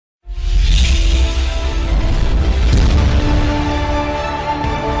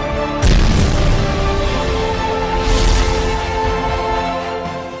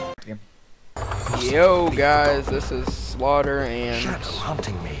Yo guys, this is Slahter and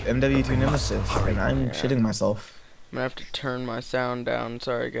MW2 Nemesis, and I'm shitting myself. I'm gonna have to turn my sound down.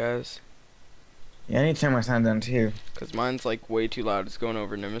 Sorry guys. Yeah, I need to turn my sound down too. Cause mine's like way too loud. It's going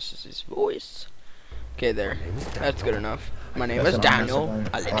over Nemesis's voice. Okay, there. That's good enough. My name is Daniel.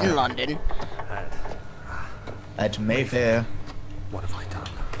 I live in London. At Mayfair. What have I done?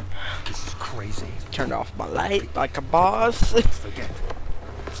 This is crazy. Turned off my light like a boss.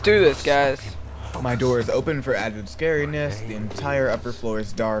 Let's do this, guys. My door is open for added scariness. The entire upper floor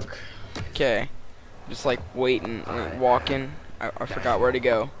is dark. Okay. Just like waiting, walking. I forgot where to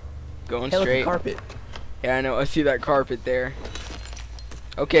go. Going Hey, look, straight. the carpet. Yeah, I know. I see that carpet there.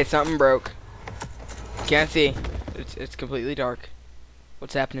 Okay, something broke. Can't see. It's completely dark.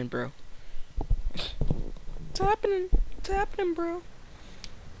 What's happening, bro? What's happening? What's happening, bro?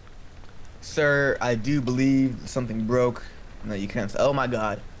 Sir, I do believe something broke. No, you can't. Oh my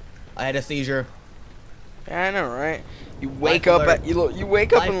God, I had a seizure. Yeah, I know, right? You wake Life up alert. at you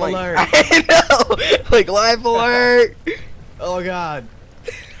wake up Life and like alert. I know, like life alert. Oh God.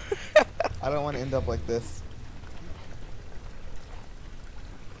 I don't want to end up like this.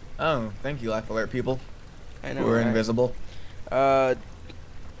 Oh, thank you, Life Alert people. I know. We're right? invisible.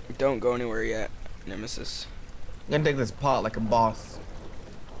 Don't go anywhere yet, Nemesis. I'm gonna take this pot like a boss.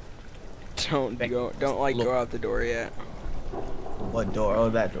 Don't go out the door yet. What door? Oh,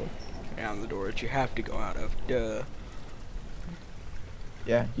 that door. Yeah, the door that you have to go out of. Duh.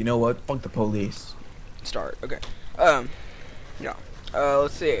 Yeah, you know what? Fuck the police. Start. Okay. Yeah.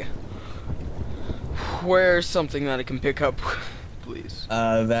 Let's see. Where's something that I can pick up, please?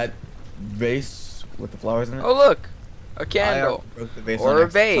 That vase with the flowers in it. Oh, look, a candle. I broke the vase Or on a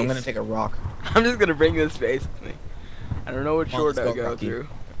accident, vase. so I'm gonna take a rock. I'm just gonna bring this vase with me. I don't know which Come on, door let's to go, go Rocky. through.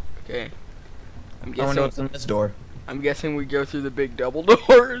 Okay. I wonder what's in this door. I'm guessing we go through the big double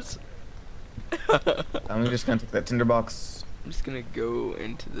doors. I'm just gonna take that tinderbox. I'm just gonna go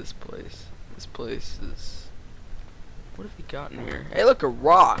into this place. This place is. What have we got in here? Hey, look, a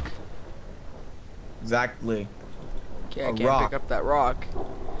rock. Exactly. Okay, I A can't rock. pick up that rock.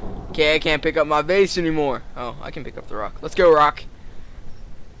 Okay, I can't pick up my vase anymore. Oh, I can pick up the rock. Let's go, rock.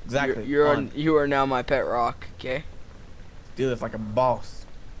 Exactly. You are now my pet rock. Okay. Do this like a boss.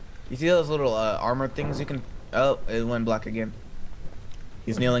 You see those little armor things you can? Oh, it went black again.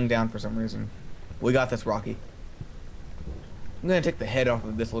 He's kneeling down for some reason. We got this, Rocky. I'm gonna take the head off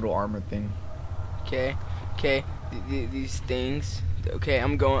of this little armor thing. Okay. Okay. These things. Okay,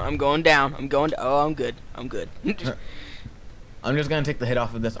 I'm going down. Oh, I'm good. I'm good. I'm just gonna take the head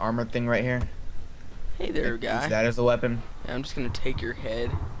off of this armor thing right here. Hey there, Use guy. that as a weapon. Yeah, I'm just gonna take your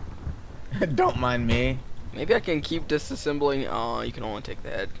head. Don't mind me. Maybe I can keep disassembling. Oh, you can only take the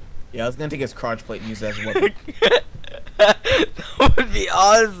head. Yeah, I was gonna take his crotch plate and use that as a weapon. That would be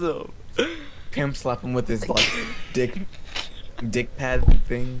awesome. Pimp slap him with his like dick pad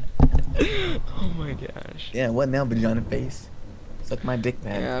thing. Oh my gosh. Yeah, what now, vagina face? Suck my dick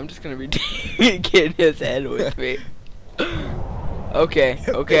pad. Yeah, I'm just gonna be getting his head with me. Okay,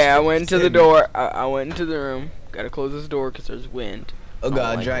 I went into the door. I went into the room. Gotta close this door because there's wind. Oh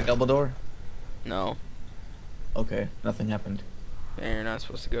God, like giant double door. No. Okay, nothing happened. And you're not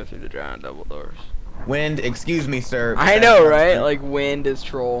supposed to go through the giant double doors. Wind, excuse me, sir. I know, right? Like wind is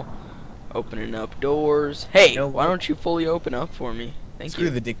troll. Opening up doors. Hey, No, why don't you fully open up for me? Thank Screw you.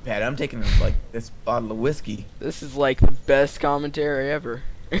 the dick pad. I'm taking like this bottle of whiskey. This is like the best commentary ever.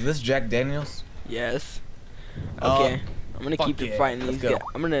 Is this Jack Daniels? Yes. Oh, Okay. I'm gonna keep yeah. fighting Let's these go. guys.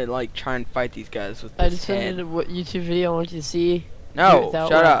 I'm gonna like try and fight these guys with I this just head. ended a YouTube video I want you to see. No, without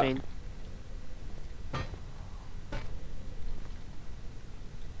shut up. laughing.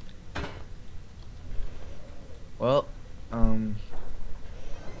 Well,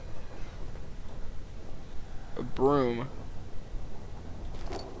 A broom.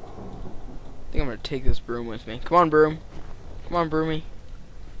 I think I'm gonna take this broom with me. Come on, broom. Come on, broomy.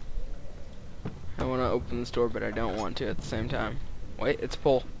 I want to open this door, but I don't want to at the same time. Wait, it's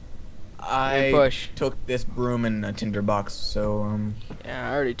pull. I push. took this broom and a tinderbox, so Yeah,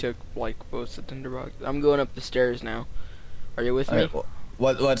 I already took like both the tinderbox. I'm going up the stairs now. Are you with me?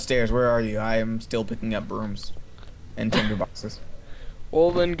 alright, what stairs? Where are you? I am still picking up brooms and tinderboxes.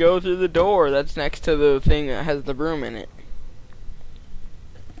 Well, then go through the door. That's next to the thing that has the broom in it.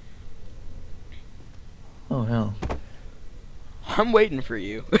 Oh hell. I'm waiting for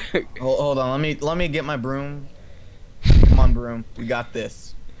you. Hold on. Let me get my broom. Come on, broom. We got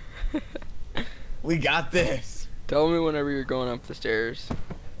this. We got this. Tell me whenever you're going up the stairs.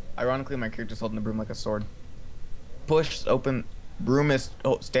 Ironically, my character's holding the broom like a sword. Push open. Broom is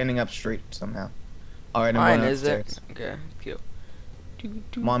standing up straight somehow. All right, I'm Mine going is upstairs. it? Okay, cool.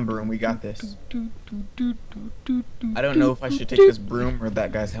 Come on, broom, we got this. I don't know if I should take this broom or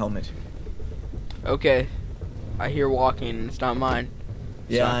that guy's helmet. Okay. I hear walking. It's not mine.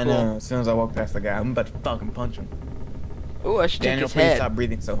 It's Yeah, not I cool. know. As soon as I walk past the guy, I'm about to fucking punch him. Ooh, I should Daniel, take please his head. stop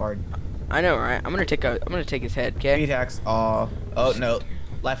breathing so hard. I know, right? I'm gonna take his head, okay? Speed hacks. Oh no.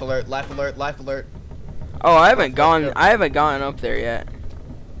 Life alert, life alert, life alert. Oh, I haven't gone up there yet.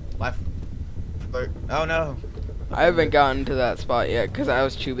 Life alert. Oh no. I haven't gotten to that spot yet because I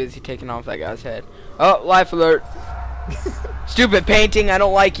was too busy taking off that guy's head. Oh, life alert. Stupid painting, I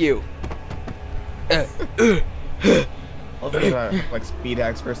don't like you. I'll think about like speed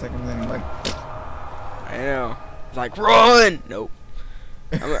hacks for a second, then like. I know. It's like, run! Nope.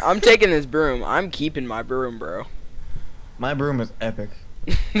 I'm taking this broom. I'm keeping my broom, bro. My broom is epic.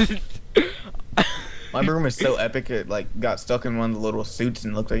 My broom is so epic it like got stuck in one of the little suits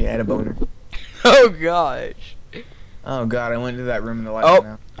and looked like it had a boner. Oh gosh. Oh god, I went into that room in the light Oh,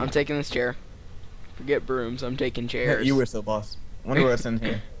 now. I'm taking this chair. Forget brooms, I'm taking chairs. You were so boss. Wonder what's in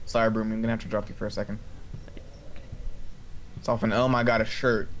here. Sorry, broom. I'm gonna have to drop you for a second. It's off an. Oh my god, a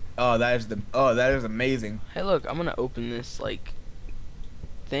shirt. Oh, that is amazing. Hey, look, I'm gonna open this like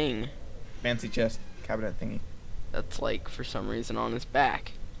thing Fancy chest cabinet thingy. that's like for some reason on his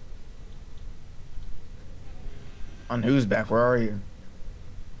back. On whose back? Where are you?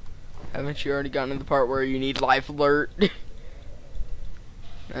 Haven't you already gotten to the part where you need life alert?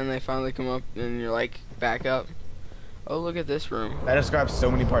 And they finally come up and you're like, back up. Oh, look at this room. That describes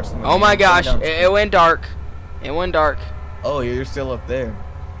so many parts of the Oh my game. gosh, it went dark. It went dark. Oh, you're still up there.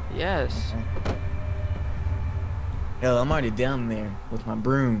 Yes. Hell, I'm already down there with my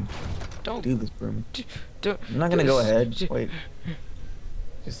broom. Don't Do this, broom. don't. I'm not gonna go ahead. Wait.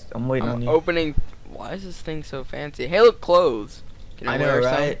 I'm waiting on I'm you. opening. Why is this thing so fancy? Hey, look, clothes. Can I I know, wear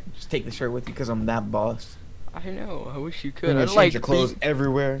right? Just take the shirt with you because I'm that boss. some? I know. I wish you could. You're I'd gonna like change your clothes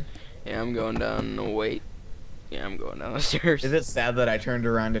everywhere. Yeah, I'm going down. No, wait. Yeah, I'm going down the stairs. Is it sad that I turned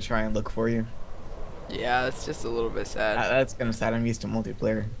around to try and look for you? Yeah, it's just a little bit sad. That's kind of sad. I'm used to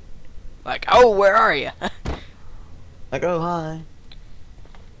multiplayer. Like, oh, where are you? Like, oh, hi.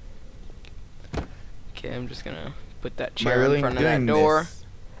 Okay, I'm just gonna put that Am I chair really in front of that doing door. this?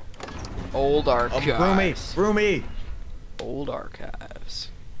 Old Oh, archives. broomy! Old archives.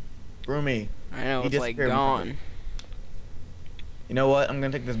 Broomy. I know, He it's like disappeared. gone. You know what? I'm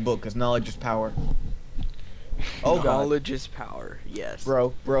gonna take this book because knowledge is power. Oh, God. Knowledge is power. Yes.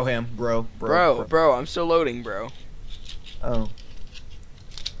 Bro, Bro, I'm still loading, bro. Oh.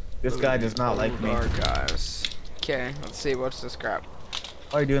 This guy does not like Old me. Archives. Okay, let's see. What's this crap?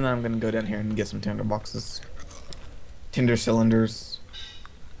 While you're doing that, I'm gonna go down here and get some tinder boxes. Tinder cylinders.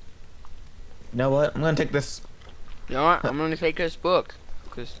 You know what? I'm gonna take this. You know what? I'm gonna take this book.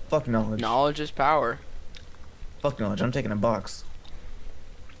 Cause Fuck knowledge. knowledge is power. Fuck knowledge. I'm taking a box.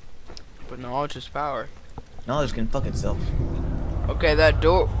 But knowledge is power. Knowledge can fuck itself. Okay, that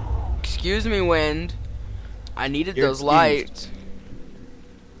door. Excuse me, wind. I needed You're those excused. lights.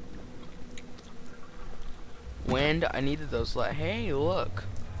 Wind, I needed those lights. Hey, look.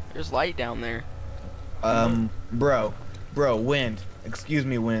 There's light down there. Bro, wind. Excuse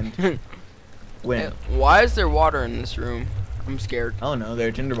me, wind. Wind. Hey, why is there water in this room? I'm scared. Oh no, there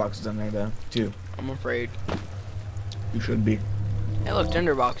are tinder boxes in there though, too. I'm afraid. You should be. Hey, look,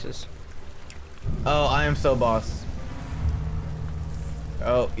 tinder boxes. Oh, I am so boss.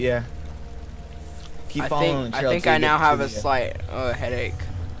 Oh yeah. Keep following the I trail think till I you now get have to a the- slight headache.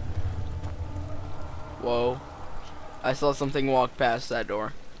 Whoa. I saw something walk past that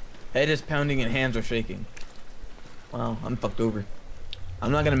door. Head is pounding and hands are shaking. Wow, I'm fucked over.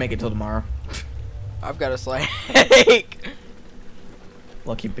 I'm not gonna make it till tomorrow. I've got a slight headache.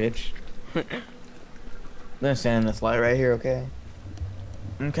 Lucky bitch. I'm gonna stand in this light right here, okay?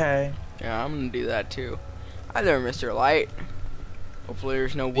 Okay. Yeah, I'm gonna do that too. Hi there, Mr. Light. Hopefully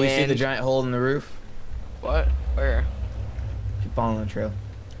there's no Do you see wind. the giant hole in the roof? What? Where? Keep following the trail.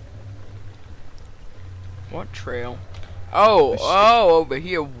 What trail? Oh, The ship. oh, over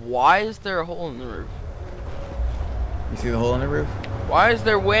here. Why is there a hole in the roof? You see the hole in the roof? Why is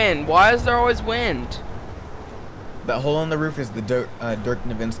there wind? Why is there always wind? That hole in the roof is the Dirk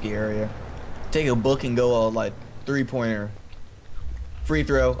Nowitzki area. Take a book and go all like 3-pointer. Free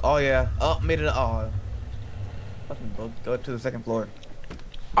throw. Oh yeah. Oh, made it. Oh. Fucking book. Go up to the second floor.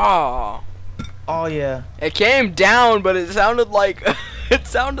 Oh, Oh yeah. it came down, but it sounded like it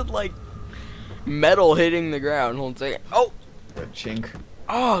sounded like metal hitting the ground. Hold on a second. Oh, A chink.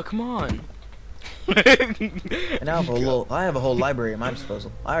 oh, come on. And I have a whole library at my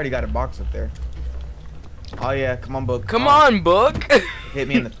disposal. I already got a box up there. Oh yeah, come on book. Come on, book. Hit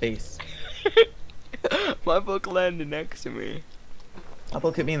me in the face. My book landed next to me. My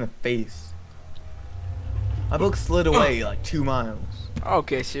book hit me in the face. My book slid away like 2 miles.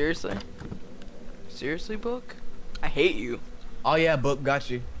 Okay, seriously? Seriously, book? I hate you. Oh yeah, book, got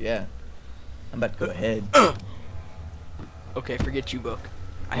you. Yeah. I'm about to go ahead. Okay, forget you, book.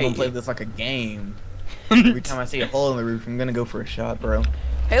 I I'm hate gonna play you. this like a game. Every time I see a hole in the roof, I'm gonna go for a shot, bro.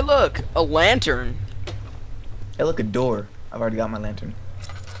 Hey, look, a lantern. Hey, look, a door. I've already got my lantern.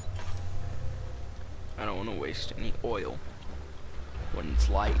 I don't want to waste any oil when it's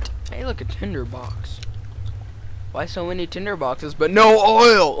light. Hey, look, a tinder box. Why so many tinder boxes but no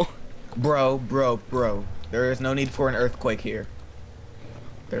oil? Bro. There is no need for an earthquake here.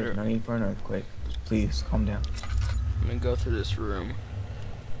 There is no need for an earthquake. Please, calm down. I'm gonna go through this room.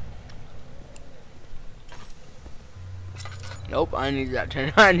 Nope, I need that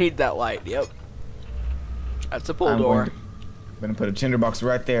tinder. I need that light. Yep. That's a pull door. I'm gonna put a tinderbox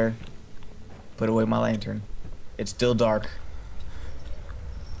right there. Put away my lantern. It's still dark.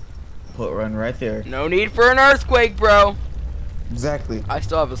 Put one right there. No need for an earthquake, bro. Exactly. I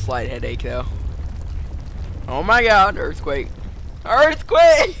still have a slight headache, though. Oh my god, earthquake.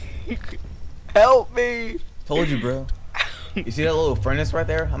 Earthquake! Help me! Told you, bro. You see that little furnace right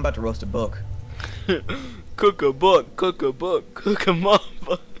there? I'm about to roast a book. Cook a book, cook a book, cook 'em up.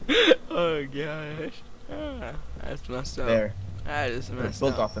 Oh gosh. Ah, that's messed up. There. That is Put a messed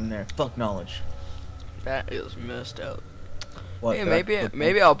book up. off in there. Fuck knowledge. That is messed up. What? Hey, did I put-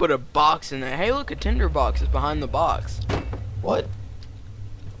 maybe I'll put a box in there. Hey, look, a tinder box is behind the box. What?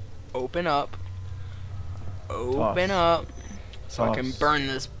 Open up. Open up. So I can Toss. burn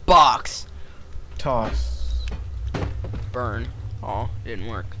this box. Toss. Burn. Aw, didn't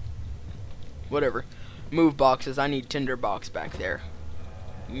work. Whatever. Move boxes. I need tinder box back there.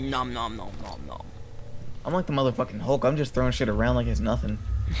 Nom nom nom nom nom. I'm like the motherfucking Hulk. I'm just throwing shit around like it's nothing.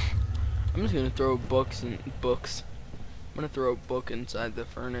 I'm just gonna throw books and books. I'm gonna throw a book inside the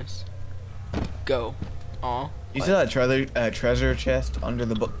furnace. Go. Aw. You see that treasure chest under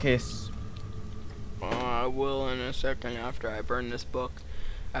the bookcase? I will in a second after I burn this book.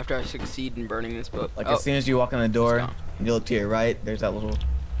 After I succeed in burning this book. Like Oh, as soon as you walk in the door gone. and you look to your right, there's that little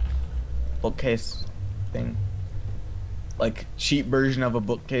bookcase thing. Like cheap version of a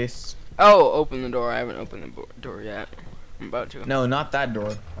bookcase. oh, open the door. I haven't opened the door yet. I'm about to. No, not that door.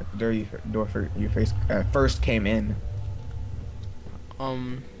 Like the door you first came in.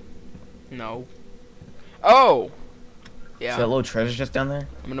 No. Oh! Yeah. See that little treasure chest down there?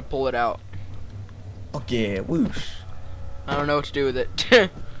 I'm gonna pull it out. Fuck yeah, whoosh. I don't know what to do with it.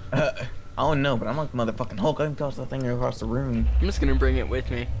 I don't know, but I'm like the motherfucking Hulk. I can toss that thing across the room. I'm just gonna bring it with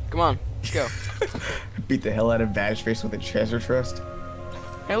me. Come on, let's go. Beat the hell out of Badge Face with a treasure chest.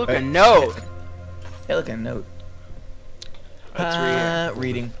 Hey, look, a note. Hey, look, a note. Let's read it.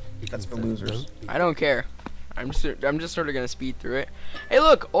 Reading. That's for losers. I don't care. I'm just sort of gonna speed through it. Hey,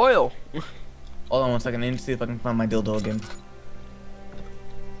 look, oil. Hold on 1 second. I need to see if I can find my dildo again.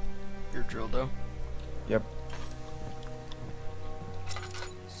 Your dildo. Yep.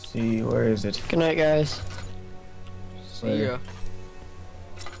 See, where is it? Good night, guys. See ya.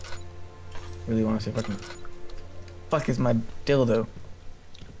 Really want to see if I can. Fuck is my dildo?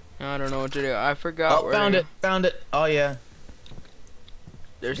 I don't know what to do. I forgot. Oh, where found to it. Found it. Oh yeah.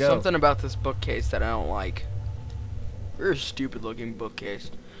 There's Go. something about this bookcase that I don't like. Very stupid looking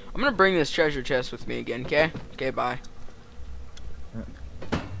bookcase. I'm gonna bring this treasure chest with me again, okay? Okay, bye.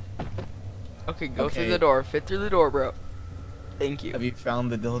 Okay, go through Okay. the door. Fit through the door, bro. Thank you. Have you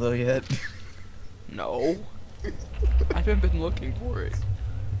found the dildo yet? No. I haven't been looking for it.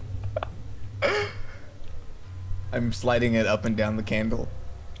 I'm sliding it up and down the candle.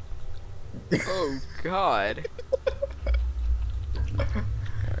 Oh, God. There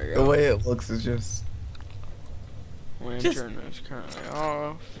we The go. way it looks is just. Lantern is currently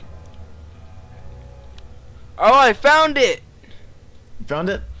off. Oh, I found it! You found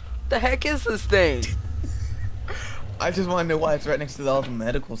it? The heck is this thing? I just want to know why it's right next to all the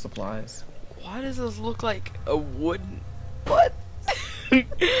medical supplies. Why does this look like a wooden... What? It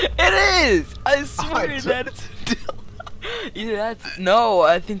is! I swear I that it's a dildo. Either that's... No,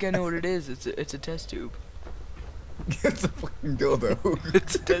 I think I know what it is. It's a test tube. It's a fucking dildo.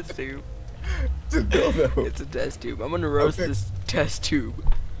 It's a test tube. It's a dildo. It's a test tube. I'm gonna roast Okay. this test tube.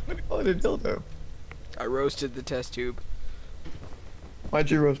 What do you call it, a dildo? I roasted the test tube. Why'd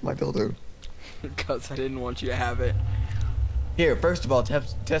you roast my dildo? Because I didn't want you to have it. Here, first of all,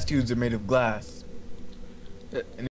 test tubes are made of glass. Uh, And